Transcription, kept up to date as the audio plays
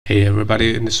Hey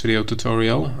everybody, in this video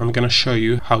tutorial I'm gonna show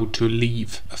you how to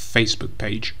leave a Facebook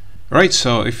page. Alright,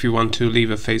 so if you want to leave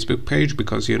a Facebook page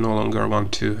because you no longer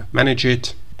want to manage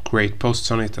it, create posts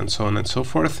on it and so on and so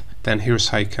forth, then here's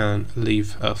how you can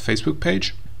leave a Facebook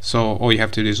page. So all you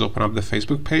have to do is open up the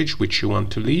Facebook page which you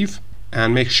want to leave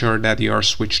and make sure that you are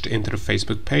switched into the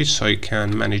Facebook page so you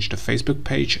can manage the Facebook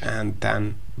page and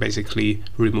then basically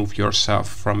remove yourself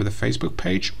from the Facebook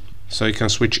page. So you can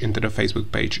switch into the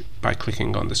Facebook page by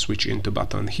clicking on the switch into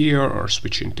button here or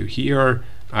switch into here.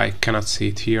 I cannot see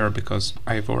it here because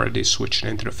I've already switched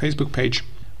into the Facebook page.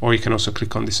 Or you can also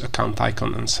click on this account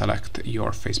icon and select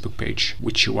your Facebook page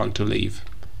which you want to leave.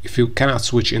 If you cannot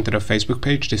switch into the Facebook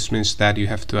page, this means that you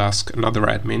have to ask another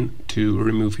admin to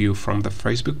remove you from the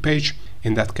Facebook page.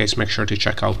 In that case, make sure to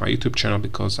check out my YouTube channel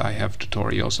because I have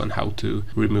tutorials on how to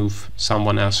remove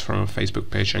someone else from a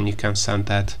Facebook page, and you can send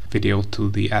that video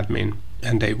to the admin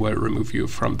and they will remove you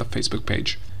from the Facebook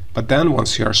page. But then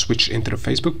once you are switched into the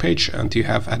Facebook page and you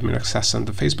have admin access on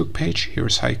the Facebook page,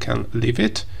 here's how you can leave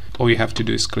it. All you have to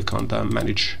do is click on the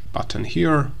manage button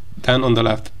here. Then on the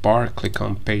left bar, click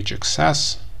on page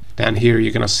access. Then here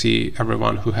you're gonna see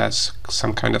everyone who has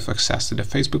some kind of access to the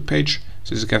Facebook page.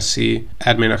 So as you can see,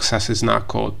 admin access is now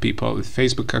called people with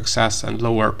Facebook access, and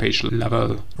lower page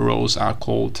level rows are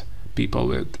called people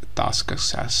with task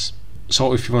access.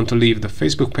 So if you want to leave the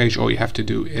Facebook page, all you have to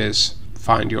do is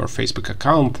find your Facebook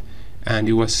account and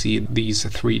you will see these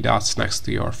three dots next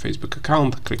to your Facebook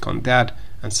account. Click on that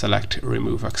and select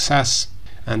remove access.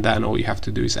 And then all you have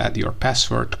to do is add your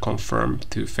password, confirm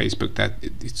to Facebook that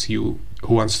it's you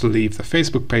who wants to leave the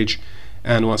Facebook page.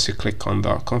 And once you click on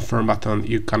the confirm button,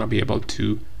 you're gonna be able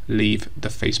to leave the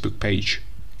Facebook page.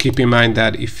 Keep in mind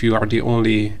that if you are the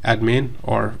only admin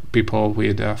or people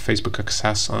with Facebook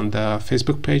access on the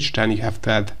Facebook page, then you have to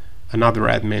add another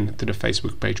admin to the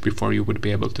Facebook page before you would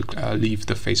be able to leave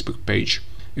the Facebook page.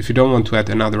 If you don't want to add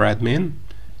another admin,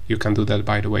 you can do that,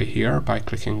 by the way, here by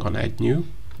clicking on add new.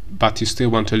 But you still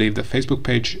want to leave the Facebook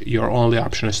page, your only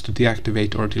option is to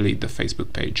deactivate or delete the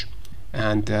Facebook page.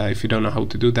 And if you don't know how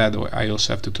to do that, I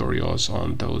also have tutorials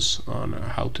on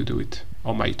how to do it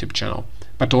on my YouTube channel.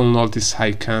 But all in all, this is how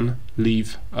you can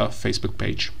leave a Facebook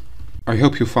page. I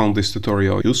hope you found this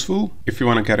tutorial useful. If you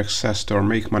want to get access to or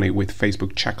make money with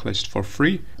Facebook checklist for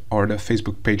free, or the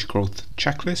Facebook page growth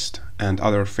checklist and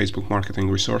other Facebook marketing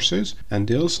resources and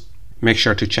deals, make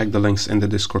sure to check the links in the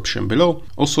description below.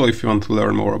 Also, if you want to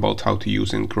learn more about how to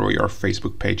use and grow your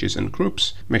Facebook pages and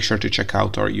groups, make sure to check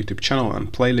out our YouTube channel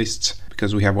and playlists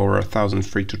because we have over 1,000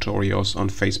 free tutorials on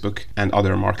Facebook and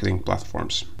other marketing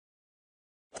platforms.